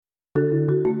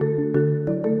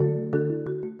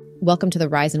Welcome to the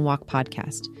Rise and Walk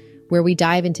podcast, where we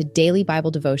dive into daily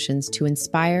Bible devotions to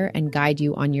inspire and guide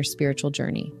you on your spiritual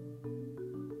journey.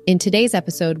 In today's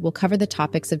episode, we'll cover the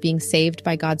topics of being saved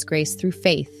by God's grace through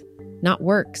faith, not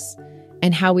works,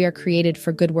 and how we are created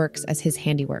for good works as His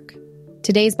handiwork.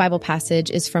 Today's Bible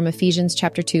passage is from Ephesians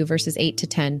chapter 2, verses 8 to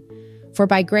 10. For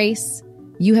by grace,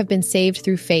 you have been saved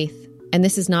through faith, and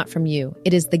this is not from you.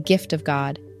 It is the gift of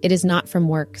God. It is not from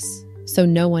works, so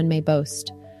no one may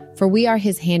boast. For we are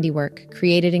His handiwork,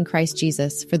 created in Christ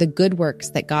Jesus for the good works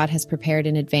that God has prepared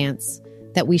in advance,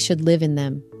 that we should live in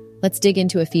them. Let's dig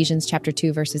into Ephesians chapter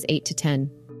 2, verses 8 to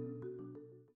 10.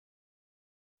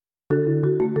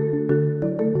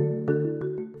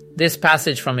 This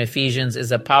passage from Ephesians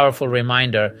is a powerful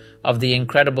reminder of the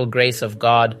incredible grace of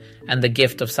God and the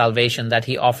gift of salvation that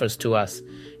He offers to us.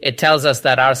 It tells us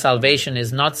that our salvation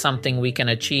is not something we can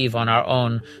achieve on our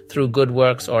own through good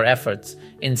works or efforts.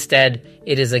 Instead,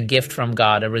 it is a gift from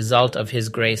God, a result of His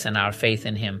grace and our faith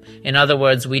in Him. In other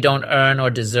words, we don't earn or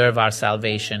deserve our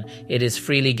salvation. It is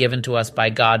freely given to us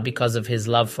by God because of His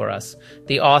love for us.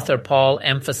 The author Paul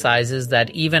emphasizes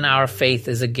that even our faith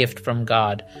is a gift from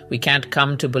God. We can't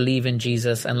come to believe in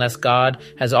Jesus unless God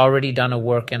has already done a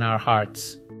work in our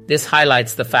hearts. This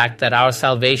highlights the fact that our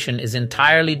salvation is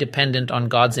entirely dependent on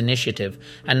God's initiative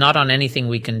and not on anything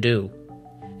we can do.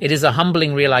 It is a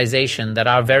humbling realization that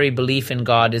our very belief in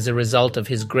God is a result of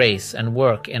His grace and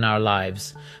work in our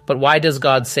lives. But why does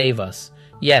God save us?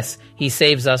 Yes, He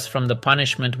saves us from the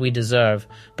punishment we deserve,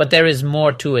 but there is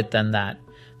more to it than that.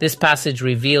 This passage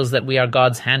reveals that we are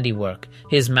God's handiwork,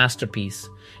 His masterpiece.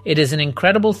 It is an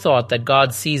incredible thought that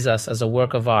God sees us as a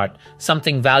work of art,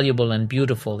 something valuable and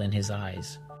beautiful in His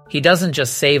eyes. He doesn't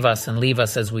just save us and leave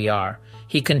us as we are.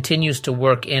 He continues to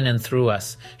work in and through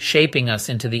us, shaping us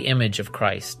into the image of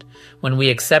Christ. When we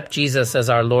accept Jesus as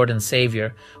our Lord and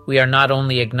Savior, we are not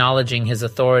only acknowledging His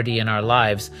authority in our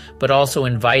lives, but also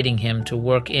inviting Him to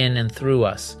work in and through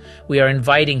us. We are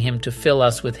inviting Him to fill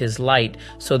us with His light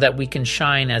so that we can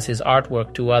shine as His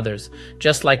artwork to others.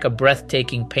 Just like a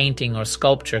breathtaking painting or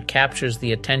sculpture captures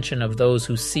the attention of those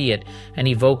who see it and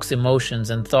evokes emotions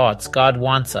and thoughts, God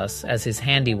wants us, as His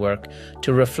handiwork,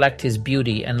 to reflect His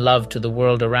beauty and love to the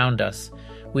world around us.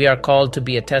 We are called to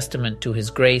be a testament to His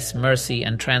grace, mercy,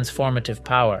 and transformative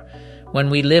power. When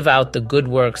we live out the good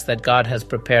works that God has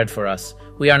prepared for us,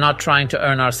 we are not trying to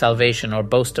earn our salvation or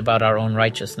boast about our own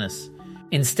righteousness.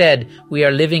 Instead, we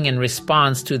are living in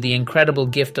response to the incredible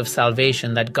gift of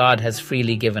salvation that God has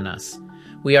freely given us.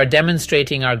 We are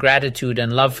demonstrating our gratitude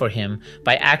and love for Him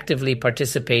by actively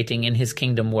participating in His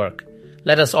kingdom work.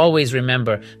 Let us always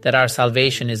remember that our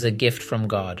salvation is a gift from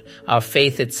God. Our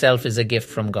faith itself is a gift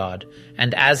from God.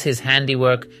 And as His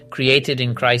handiwork, created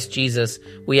in Christ Jesus,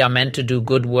 we are meant to do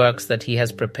good works that He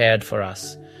has prepared for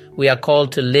us. We are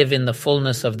called to live in the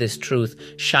fullness of this truth,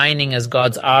 shining as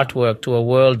God's artwork to a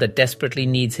world that desperately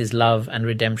needs His love and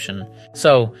redemption.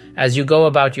 So, as you go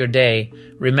about your day,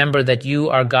 remember that you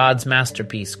are God's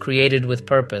masterpiece, created with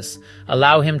purpose.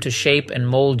 Allow Him to shape and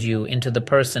mold you into the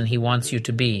person He wants you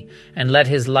to be, and let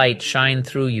His light shine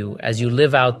through you as you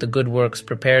live out the good works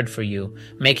prepared for you,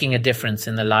 making a difference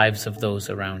in the lives of those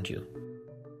around you.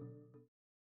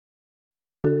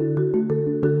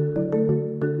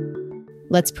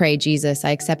 Let's pray. Jesus,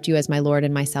 I accept You as my Lord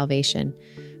and my salvation.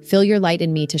 Fill Your light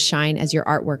in me to shine as Your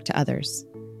artwork to others.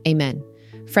 Amen.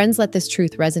 Friends, let this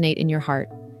truth resonate in your heart.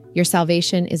 Your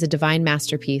salvation is a divine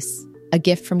masterpiece, a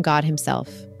gift from God Himself.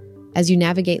 As you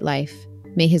navigate life,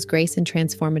 may His grace and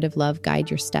transformative love guide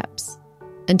your steps.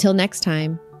 Until next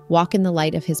time, walk in the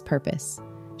light of His purpose.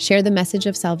 Share the message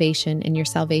of salvation and your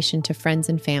salvation to friends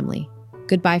and family.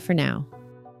 Goodbye for now.